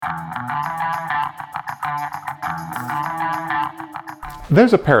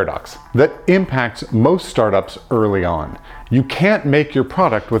There's a paradox that impacts most startups early on. You can't make your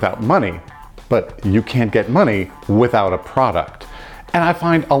product without money, but you can't get money without a product. And I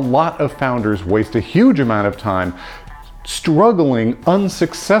find a lot of founders waste a huge amount of time struggling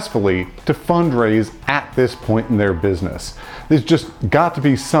unsuccessfully to fundraise at this point in their business. There's just got to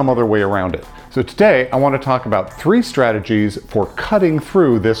be some other way around it. So today I want to talk about 3 strategies for cutting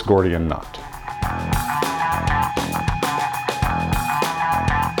through this Gordian knot.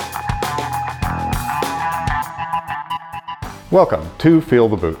 Welcome to Feel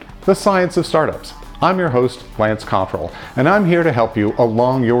the Boot, the science of startups. I'm your host, Lance Cottrell, and I'm here to help you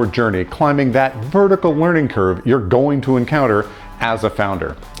along your journey climbing that vertical learning curve you're going to encounter as a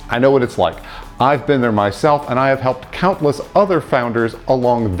founder. I know what it's like. I've been there myself, and I have helped countless other founders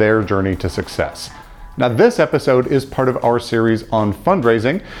along their journey to success. Now, this episode is part of our series on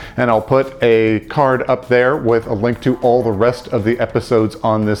fundraising, and I'll put a card up there with a link to all the rest of the episodes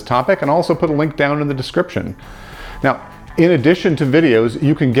on this topic, and also put a link down in the description. Now, in addition to videos,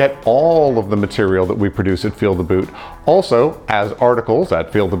 you can get all of the material that we produce at Feel the Boot, also as articles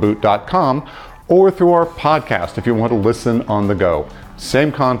at feeltheboot.com, or through our podcast if you want to listen on the go. Same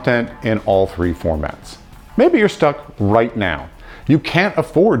content in all 3 formats. Maybe you're stuck right now. You can't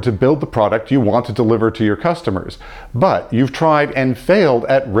afford to build the product you want to deliver to your customers, but you've tried and failed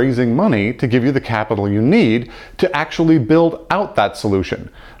at raising money to give you the capital you need to actually build out that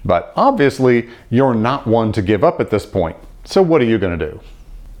solution. But obviously, you're not one to give up at this point. So what are you going to do?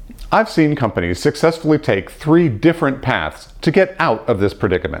 I've seen companies successfully take 3 different paths to get out of this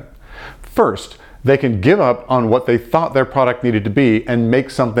predicament. First, they can give up on what they thought their product needed to be and make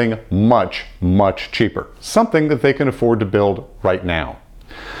something much, much cheaper. Something that they can afford to build right now.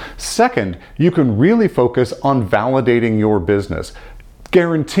 Second, you can really focus on validating your business,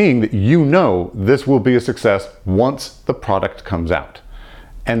 guaranteeing that you know this will be a success once the product comes out.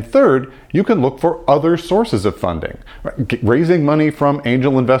 And third, you can look for other sources of funding. Raising money from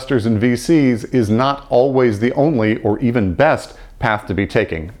angel investors and VCs is not always the only or even best path to be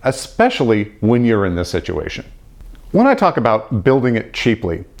taking, especially when you're in this situation. When I talk about building it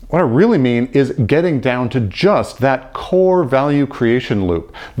cheaply, what I really mean is getting down to just that core value creation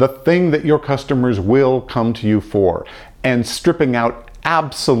loop, the thing that your customers will come to you for, and stripping out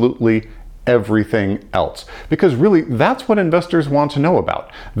absolutely everything else. Because really, that's what investors want to know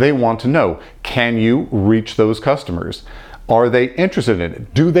about. They want to know, can you reach those customers? Are they interested in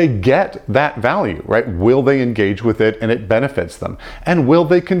it? Do they get that value, right? Will they engage with it and it benefits them? And will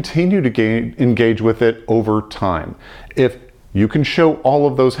they continue to engage with it over time? If you can show all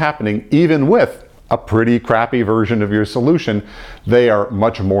of those happening, even with a pretty crappy version of your solution, they are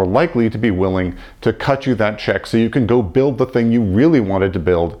much more likely to be willing to cut you that check so you can go build the thing you really wanted to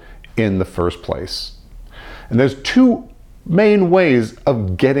build in the first place. And there's 2 main ways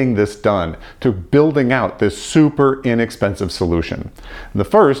of getting this done, to building out this super inexpensive solution. The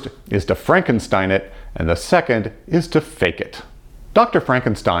first is to Frankenstein it, and the second is to fake it. Dr.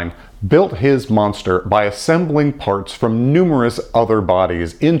 Frankenstein built his monster by assembling parts from numerous other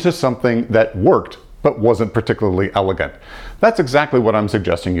bodies into something that worked but wasn't particularly elegant. That's exactly what I'm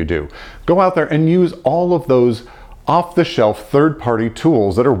suggesting you do. Go out there and use all of those off-the-shelf third-party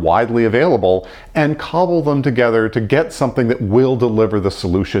tools that are widely available and cobble them together to get something that will deliver the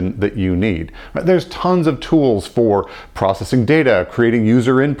solution that you need. There's tons of tools for processing data, creating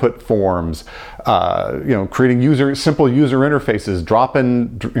user input forms, creating simple user interfaces,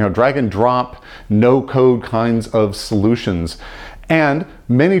 drag and drop, no-code kinds of solutions. And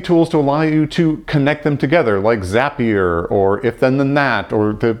many tools to allow you to connect them together, like Zapier or If Then Then That,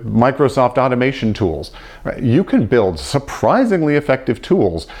 or the Microsoft automation tools. You can build surprisingly effective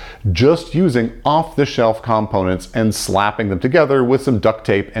tools just using off-the-shelf components and slapping them together with some duct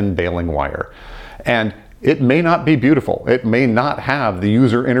tape and baling wire. And it may not be beautiful. It may not have the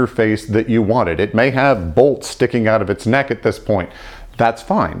user interface that you wanted. It may have bolts sticking out of its neck at this point. That's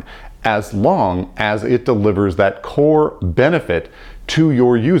fine, as long as it delivers that core benefit to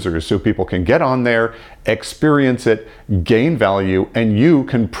your users so people can get on there, experience it, gain value, and you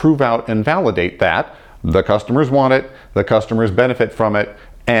can prove out and validate that the customers want it, the customers benefit from it,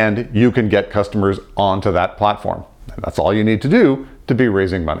 and you can get customers onto that platform. And that's all you need to do to be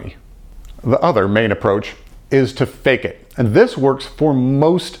raising money. The other main approach is to fake it. And this works for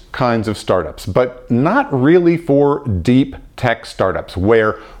most kinds of startups, but not really for deep tech startups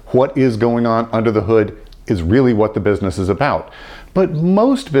where what is going on under the hood is really what the business is about. But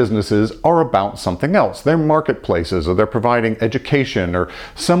most businesses are about something else. They're marketplaces, or they're providing education or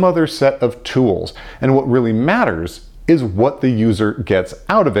some other set of tools. And what really matters is what the user gets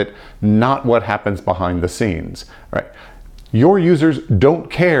out of it, not what happens behind the scenes, right? Your users don't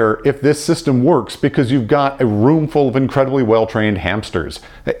care if this system works because you've got a room full of incredibly well-trained hamsters.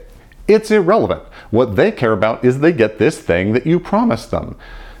 It's irrelevant. What they care about is they get this thing that you promised them.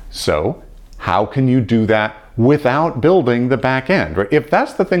 So how can you do that without building the back end? Right? If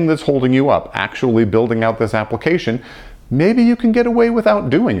that's the thing that's holding you up, actually building out this application, maybe you can get away without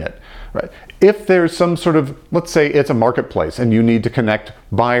doing it. Right? If there's some sort of, let's say it's a marketplace and you need to connect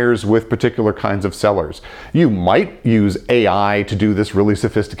buyers with particular kinds of sellers, you might use AI to do this really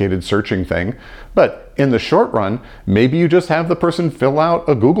sophisticated searching thing, but in the short run, maybe you just have the person fill out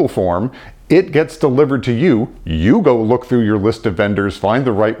a Google form, it gets delivered to you, you go look through your list of vendors, find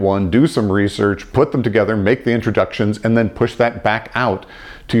the right one, do some research, put them together, make the introductions, and then push that back out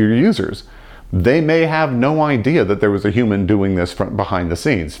to your users. They may have no idea that there was a human doing this from behind the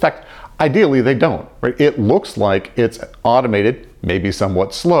scenes. In fact, ideally they don't, right? It looks like it's automated, maybe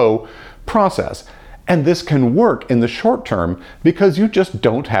somewhat slow process. And this can work in the short term because you just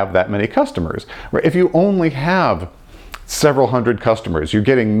don't have that many customers. Right? If you only have several hundred customers, you're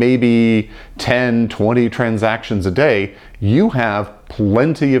getting maybe 10, 20 transactions a day, you have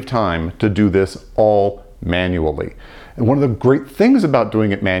plenty of time to do this all manually. And one of the great things about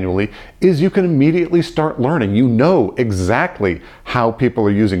doing it manually is you can immediately start learning. You know exactly how people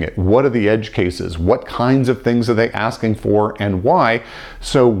are using it. What are the edge cases? What kinds of things are they asking for and why?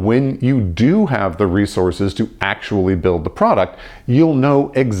 So when you do have the resources to actually build the product, you'll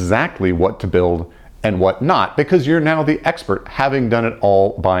know exactly what to build and what not, because you're now the expert, having done it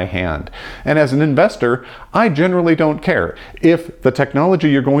all by hand. And as an investor, I generally don't care. If the technology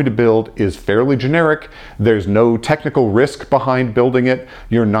you're going to build is fairly generic, there's no technical risk behind building it,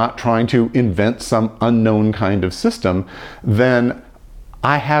 you're not trying to invent some unknown kind of system, then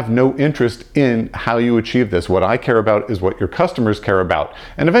I have no interest in how you achieve this. What I care about is what your customers care about.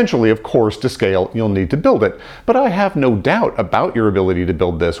 And eventually, of course, to scale, you'll need to build it. But I have no doubt about your ability to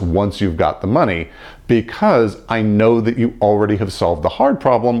build this once you've got the money, because I know that you already have solved the hard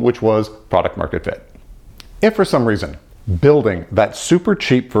problem, which was product market fit. If for some reason building that super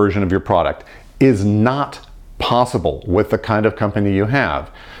cheap version of your product is not possible with the kind of company you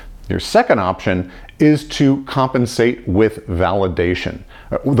have, your second option is to compensate with validation.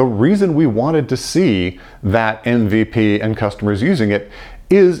 The reason we wanted to see that MVP and customers using it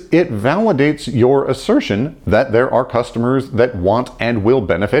is it validates your assertion that there are customers that want and will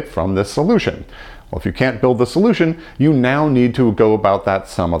benefit from this solution. Well, if you can't build the solution, you now need to go about that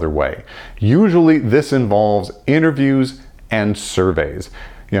some other way. Usually this involves interviews and surveys.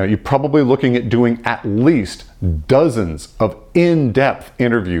 You're probably looking at doing at least dozens of in-depth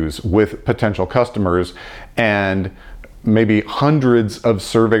interviews with potential customers and maybe hundreds of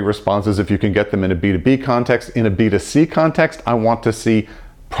survey responses if you can get them in a B2B context. In a B2C context, I want to see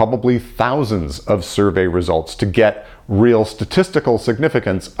probably thousands of survey results to get real statistical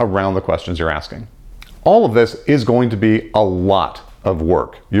significance around the questions you're asking. All of this is going to be a lot of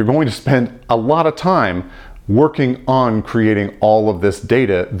work. You're going to spend a lot of time working on creating all of this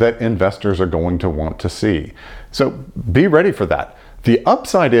data that investors are going to want to see. So be ready for that. The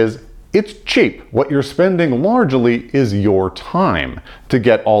upside is it's cheap. What you're spending largely is your time to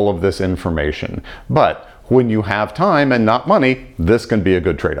get all of this information. But when you have time and not money, this can be a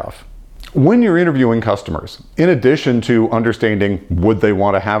good trade-off. When you're interviewing customers, in addition to understanding would they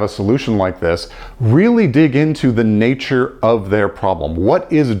want to have a solution like this, really dig into the nature of their problem.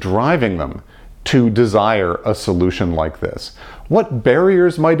 What is driving them to desire a solution like this? What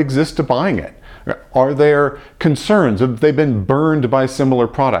barriers might exist to buying it? Are there concerns? Have they been burned by similar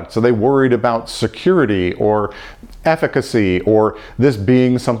products? Are they worried about security or efficacy or this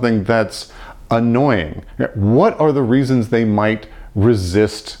being something that's annoying? What are the reasons they might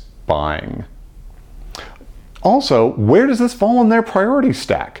resist buying? Also, where does this fall in their priority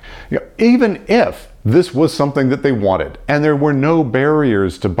stack? Even if this was something that they wanted and there were no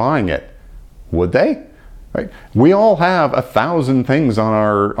barriers to buying it, would they? Right? We all have 1,000 things on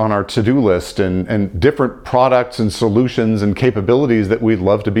our to-do list and different products and solutions and capabilities that we'd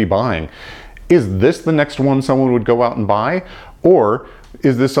love to be buying. Is this the next one someone would go out and buy? Or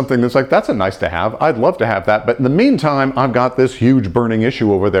is this something that's like, that's a nice to have, I'd love to have that, but in the meantime, I've got this huge burning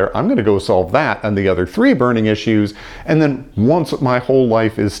issue over there, I'm gonna go solve that and the other 3 burning issues, and then once my whole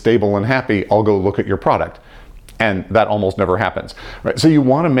life is stable and happy, I'll go look at your product. And that almost never happens, right? So you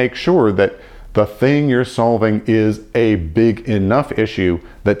wanna make sure that the thing you're solving is a big enough issue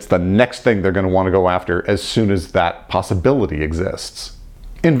that's the next thing they're going to want to go after as soon as that possibility exists.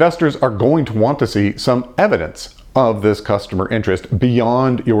 Investors are going to want to see some evidence of this customer interest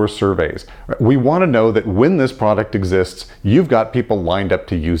beyond your surveys. We want to know that when this product exists, you've got people lined up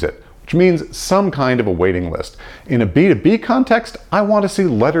to use it, which means some kind of a waiting list. In a B2B context, I want to see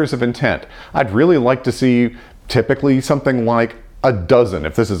letters of intent. I'd really like to see typically something like a dozen,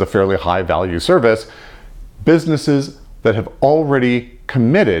 if this is a fairly high value service, businesses that have already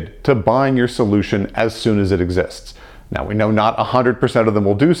committed to buying your solution as soon as it exists. Now, we know not 100% of them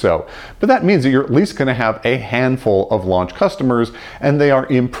will do so, but that means that you're at least going to have a handful of launch customers, and they are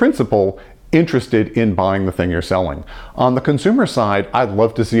in principle interested in buying the thing you're selling. On the consumer side, I'd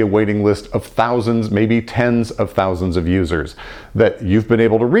love to see a waiting list of thousands, maybe tens of thousands of users that you've been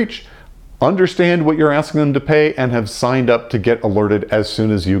able to reach, understand what you're asking them to pay, and have signed up to get alerted as soon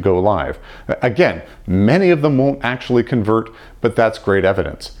as you go live. Again, many of them won't actually convert, but that's great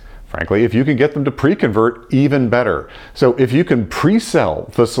evidence. Frankly, if you can get them to pre-convert, even better. So if you can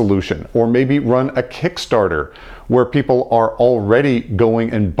pre-sell the solution, or maybe run a Kickstarter where people are already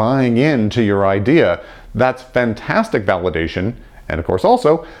going and buying into your idea, that's fantastic validation. And of course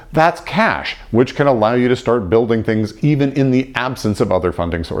also, that's cash, which can allow you to start building things even in the absence of other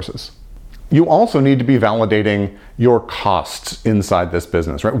funding sources. You also need to be validating your costs inside this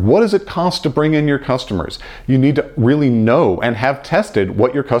business, right? What does it cost to bring in your customers? You need to really know and have tested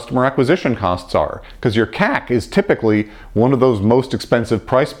what your customer acquisition costs are, because your CAC is typically one of those most expensive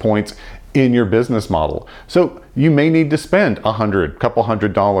price points in your business model. So you may need to spend couple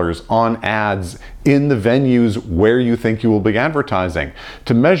 $100 on ads in the venues where you think you will be advertising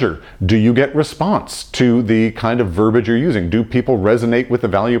to measure, do you get response to the kind of verbiage you're using? Do people resonate with the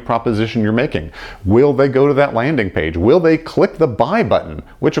value proposition you're making? Will they go to that landing page? Will they click the buy button,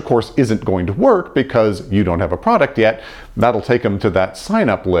 which of course isn't going to work because you don't have a product yet. That'll take them to that sign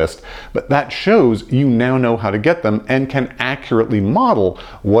up list, but that shows you now know how to get them and can accurately model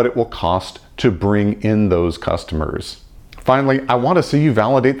what it will cost to bring in those customers. Finally, I want to see you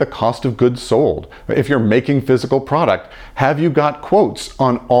validate the cost of goods sold. If you're making physical product, have you got quotes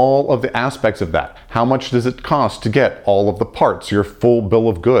on all of the aspects of that? How much does it cost to get all of the parts, your full bill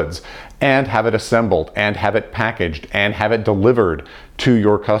of goods, and have it assembled, and have it packaged, and have it delivered to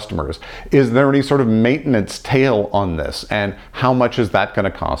your customers? Is there any sort of maintenance tail on this, and how much is that going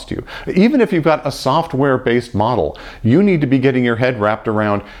to cost you? Even if you've got a software-based model, you need to be getting your head wrapped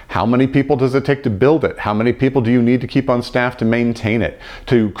around how many people does it take to build it? How many people do you need to keep on staff to maintain it,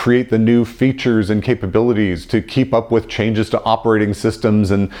 to create the new features and capabilities, to keep up with changes to operating systems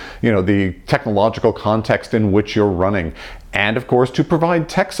and the technological context in which you're running? And of course, to provide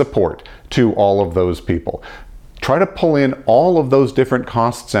tech support to all of those people. Try to pull in all of those different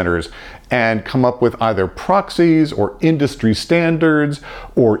cost centers and come up with either proxies or industry standards,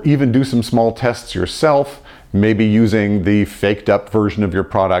 or even do some small tests yourself, maybe using the faked up version of your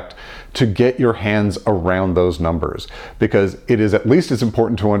product to get your hands around those numbers. Because it is at least as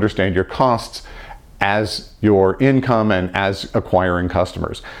important to understand your costs as your income and as acquiring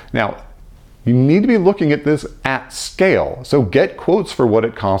customers. Now, you need to be looking at this at scale. So get quotes for what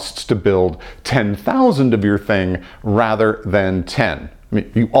it costs to build 10,000 of your thing rather than 10. I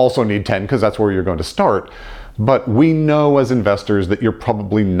mean, you also need 10 because that's where you're going to start. But we know as investors that you're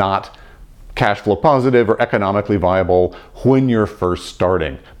probably not cash flow positive or economically viable when you're first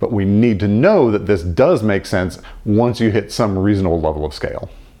starting. But we need to know that this does make sense once you hit some reasonable level of scale.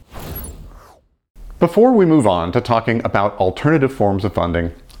 Before we move on to talking about alternative forms of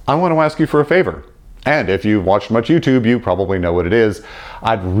funding, I want to ask you for a favor. And if you've watched much YouTube, you probably know what it is.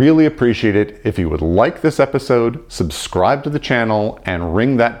 I'd really appreciate it if you would like this episode, subscribe to the channel, and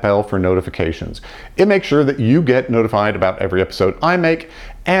ring that bell for notifications. It makes sure that you get notified about every episode I make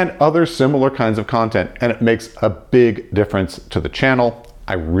and other similar kinds of content, and it makes a big difference to the channel.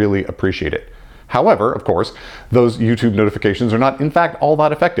 I really appreciate it. However, of course, those YouTube notifications are not in fact all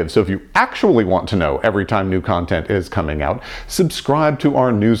that effective. So if you actually want to know every time new content is coming out, subscribe to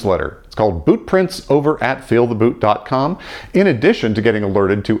our newsletter. It's called Bootprints over at feeltheboot.com. In addition to getting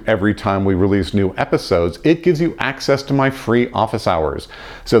alerted to every time we release new episodes, it gives you access to my free office hours.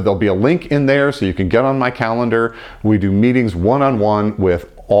 So there'll be a link in there so you can get on my calendar. We do meetings one-on-one with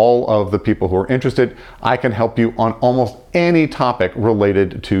all of the people who are interested. I can help you on almost any topic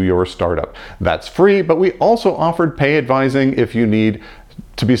related to your startup. That's free, but we also offered pay advising if you need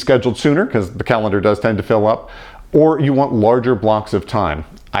to be scheduled sooner, because the calendar does tend to fill up, or you want larger blocks of time.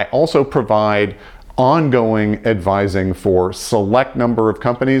 I also provide ongoing advising for select number of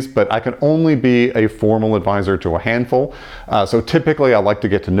companies, but I can only be a formal advisor to a handful. So typically I like to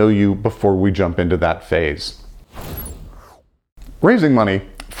get to know you before we jump into that phase. Raising money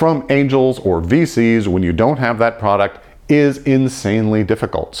from angels or VCs when you don't have that product is insanely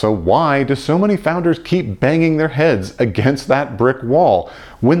difficult. So why do so many founders keep banging their heads against that brick wall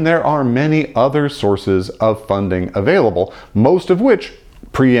when there are many other sources of funding available, most of which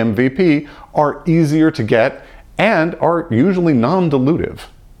pre-MVP are easier to get and are usually non-dilutive.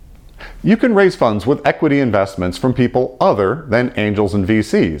 You can raise funds with equity investments from people other than angels and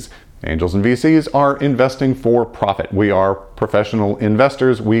VCs. Angels and VCs are investing for profit. We are professional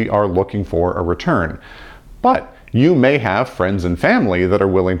investors. We are looking for a return. But you may have friends and family that are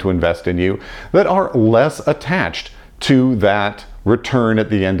willing to invest in you that are less attached to that return at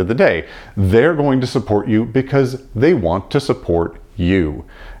the end of the day. They're going to support you because they want to support you.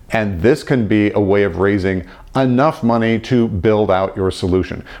 And this can be a way of raising enough money to build out your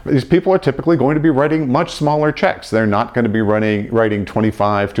solution. These people are typically going to be writing much smaller checks. They're not going to be writing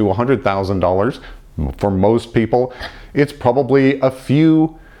 $25,000 to $100,000. For most people, it's probably a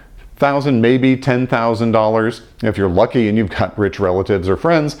few thousand, maybe $10,000. If you're lucky and you've got rich relatives or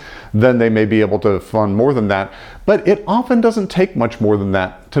friends, then they may be able to fund more than that. But it often doesn't take much more than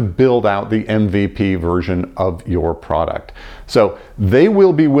that to build out the MVP version of your product. So they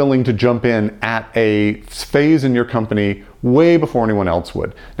will be willing to jump in at a phase in your company way before anyone else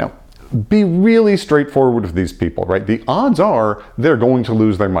would. Now, be really straightforward with these people, right? The odds are they're going to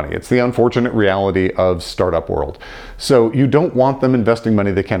lose their money. It's the unfortunate reality of startup world. So you don't want them investing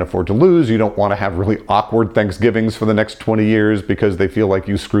money they can't afford to lose. You don't want to have really awkward Thanksgivings for the next 20 years because they feel like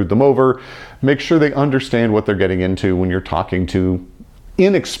you screwed them over. Make sure they understand what they're getting into when you're talking to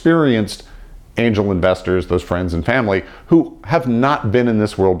inexperienced angel investors, those friends and family who have not been in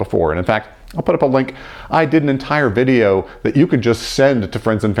this world before. And in fact, I'll put up a link. I did an entire video that you could just send to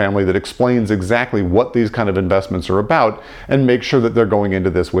friends and family that explains exactly what these kind of investments are about and make sure that they're going into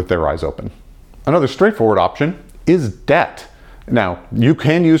this with their eyes open. Another straightforward option is debt. Now, you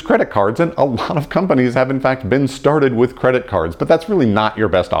can use credit cards, and a lot of companies have in fact been started with credit cards, but that's really not your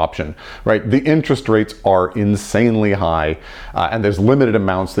best option, right? The interest rates are insanely high, and there's limited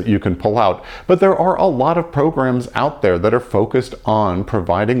amounts that you can pull out. But there are a lot of programs out there that are focused on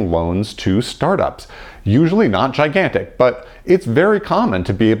providing loans to startups. Usually not gigantic, but it's very common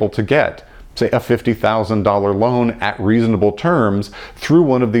to be able to get, say, a $50,000 loan at reasonable terms through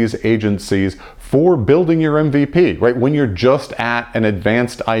one of these agencies for building your MVP, right? When you're just at an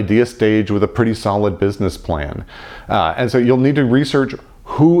advanced idea stage with a pretty solid business plan. And so you'll need to research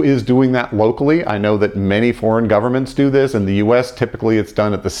who is doing that locally. I know that many foreign governments do this. In the US, typically it's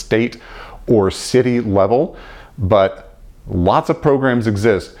done at the state or city level, but lots of programs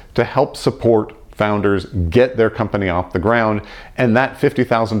exist to help support founders get their company off the ground. And that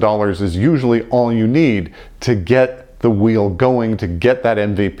 $50,000 is usually all you need to get the wheel going, to get that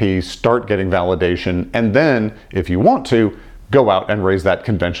MVP, start getting validation, and then, if you want to, go out and raise that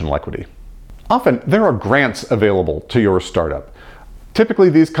conventional equity. Often, there are grants available to your startup. Typically,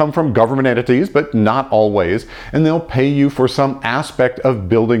 these come from government entities, but not always, and they'll pay you for some aspect of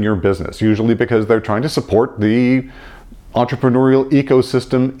building your business, usually because they're trying to support the entrepreneurial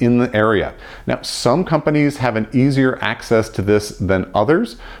ecosystem in the area. Now, some companies have an easier access to this than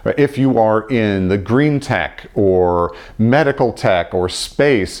others. If you are in the green tech or medical tech or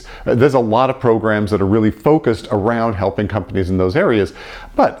space, there's a lot of programs that are really focused around helping companies in those areas.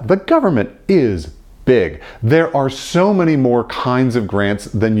 But the government is big. There are so many more kinds of grants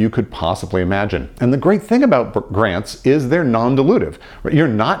than you could possibly imagine. And the great thing about grants is they're non-dilutive. You're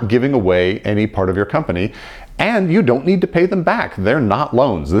not giving away any part of your company, and you don't need to pay them back. They're not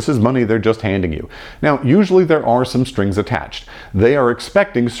loans. This is money they're just handing you. Now, usually there are some strings attached. They are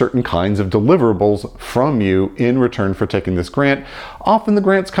expecting certain kinds of deliverables from you in return for taking this grant. Often the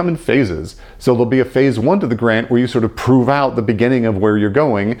grants come in phases. So there'll be a phase 1 to the grant where you sort of prove out the beginning of where you're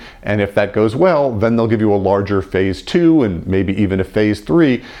going. And if that goes well, then they'll give you a larger phase 2 and maybe even a phase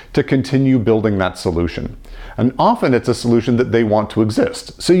 3 to continue building that solution. And often it's a solution that they want to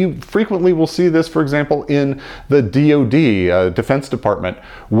exist. So you frequently will see this, for example, in the DoD, Defense Department,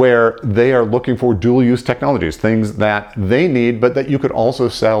 where they are looking for dual use technologies, things that they need, but that you could also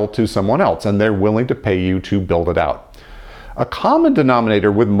sell to someone else, and they're willing to pay you to build it out. A common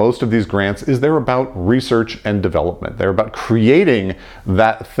denominator with most of these grants is they're about research and development. They're about creating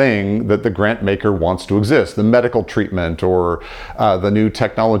that thing that the grant maker wants to exist, the medical treatment or the new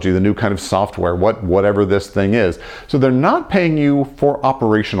technology, the new kind of software, whatever this thing is. So they're not paying you for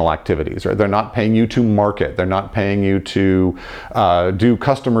operational activities, right? They're not paying you to market. They're not paying you to do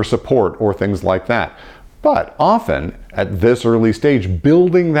customer support or things like that. But often at this early stage,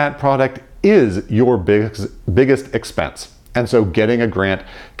 building that product is your biggest expense. And so getting a grant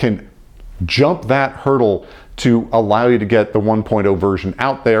can jump that hurdle to allow you to get the 1.0 version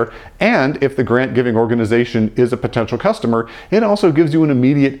out there. And if the grant giving organization is a potential customer, it also gives you an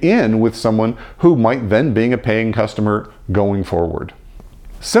immediate in with someone who might then be a paying customer going forward.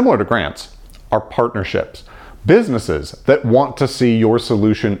 Similar to grants are partnerships. businesses that want to see your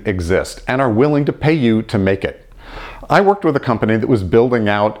solution exist and are willing to pay you to make it. I worked with a company that was building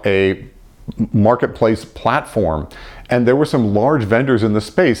out a marketplace platform, and there were some large vendors in the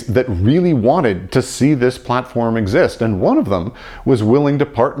space that really wanted to see this platform exist, and one of them was willing to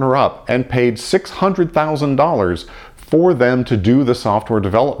partner up and paid $600,000 for them to do the software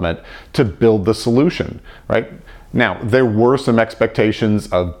development to build the solution, right? Now, there were some expectations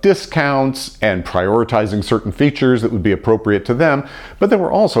of discounts and prioritizing certain features that would be appropriate to them, but there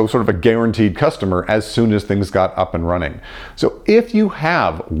were also sort of a guaranteed customer as soon as things got up and running. So if you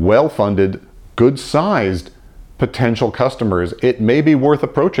have well-funded, good-sized potential customers, it may be worth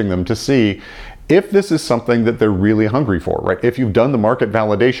approaching them to see if this is something that they're really hungry for, right? If you've done the market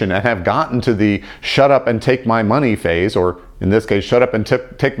validation and have gotten to the shut up and take my money phase, or in this case, shut up and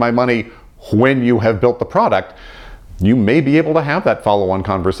take my money when you have built the product, you may be able to have that follow-on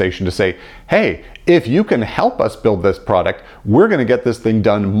conversation to say, hey, if you can help us build this product, we're going to get this thing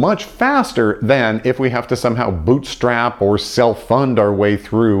done much faster than if we have to somehow bootstrap or self-fund our way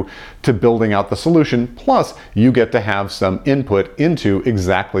through to building out the solution. Plus, you get to have some input into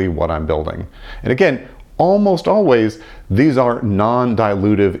exactly what I'm building. And again, almost always, these are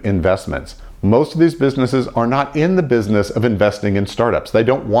non-dilutive investments. Most of these businesses are not in the business of investing in startups. They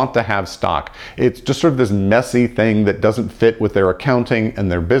don't want to have stock. It's just sort of this messy thing that doesn't fit with their accounting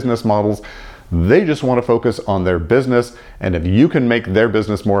and their business models. They just want to focus on their business, and if you can make their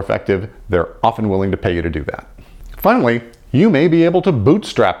business more effective, they're often willing to pay you to do that. Finally, you may be able to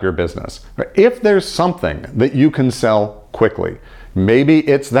bootstrap your business. If there's something that you can sell quickly, maybe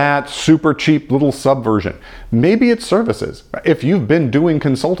it's that super cheap little subversion. Maybe it's services. If you've been doing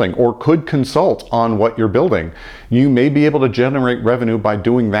consulting or could consult on what you're building, you may be able to generate revenue by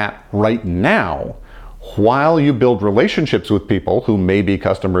doing that right now while you build relationships with people who may be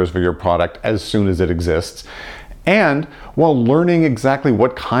customers for your product as soon as it exists, and while learning exactly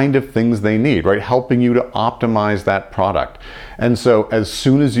what kind of things they need, right? Helping you to optimize that product. And so as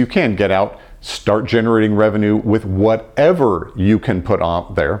soon as you can, get out, start generating revenue with whatever you can put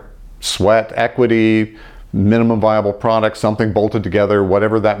out there. Sweat, equity, minimum viable product, something bolted together,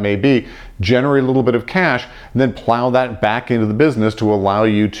 whatever that may be. Generate a little bit of cash, and then plow that back into the business to allow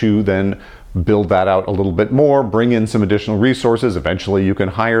you to then build that out a little bit more, bring in some additional resources. Eventually you can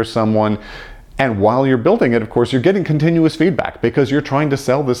hire someone. And while you're building it, of course, you're getting continuous feedback because you're trying to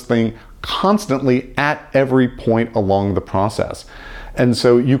sell this thing constantly at every point along the process. And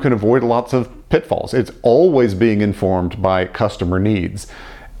so you can avoid lots of pitfalls. It's always being informed by customer needs.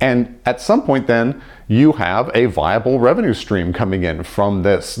 And at some point then, you have a viable revenue stream coming in from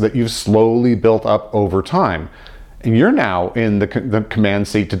this that you've slowly built up over time. And you're now in the command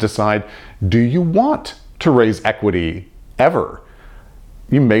seat to decide, do you want to raise equity ever?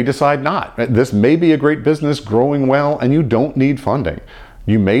 You may decide not. This may be a great business growing well and you don't need funding.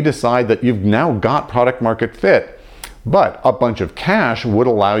 You may decide that you've now got product market fit, but a bunch of cash would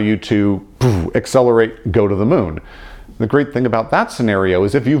allow you to accelerate, go to the moon. The great thing about that scenario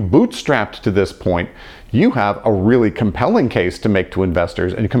is if you've bootstrapped to this point, you have a really compelling case to make to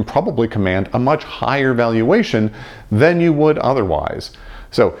investors and you can probably command a much higher valuation than you would otherwise.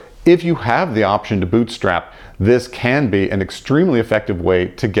 So if you have the option to bootstrap, this can be an extremely effective way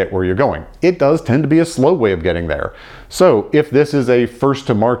to get where you're going. It does tend to be a slow way of getting there. So if this is a first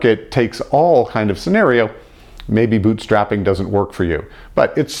to market takes all kind of scenario, maybe bootstrapping doesn't work for you.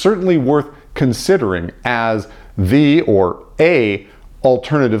 But it's certainly worth considering as the or a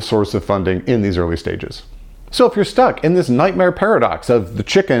alternative source of funding in these early stages. So if you're stuck in this nightmare paradox of the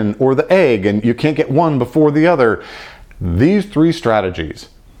chicken or the egg and you can't get one before the other, these three strategies: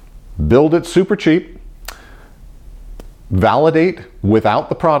 build it super cheap, validate without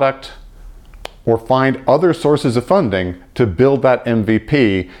the product, or find other sources of funding to build that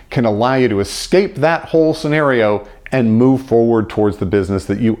MVP, can allow you to escape that whole scenario and move forward towards the business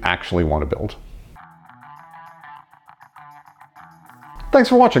that you actually want to build. Thanks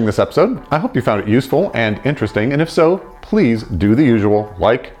for watching this episode. I hope you found it useful and interesting, and if so, please do the usual: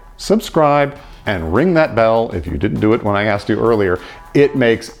 like, subscribe, and ring that bell if you didn't do it when I asked you earlier. It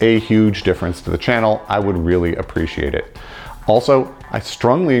makes a huge difference to the channel. I would really appreciate it. Also, I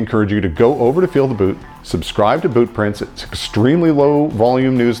strongly encourage you to go over to Feel the Boot, subscribe to Bootprints. It's an extremely low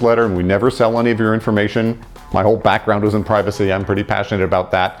volume newsletter and we never sell any of your information. My whole background was in privacy. I'm pretty passionate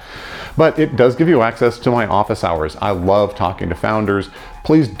about that. But it does give you access to my office hours. I love talking to founders.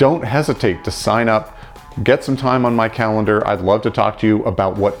 Please don't hesitate to sign up. Get some time on my calendar. I'd love to talk to you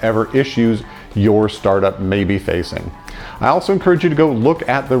about whatever issues your startup may be facing. I also encourage you to go look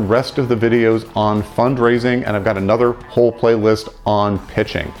at the rest of the videos on fundraising, and I've got another whole playlist on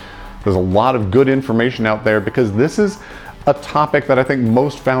pitching. There's a lot of good information out there because this is a topic that I think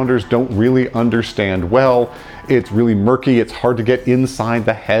most founders don't really understand well. It's really murky. It's hard to get inside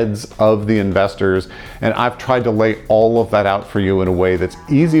the heads of the investors. And I've tried to lay all of that out for you in a way that's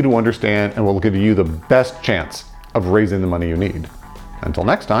easy to understand and will give you the best chance of raising the money you need. Until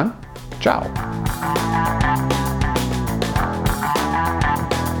next time, ciao.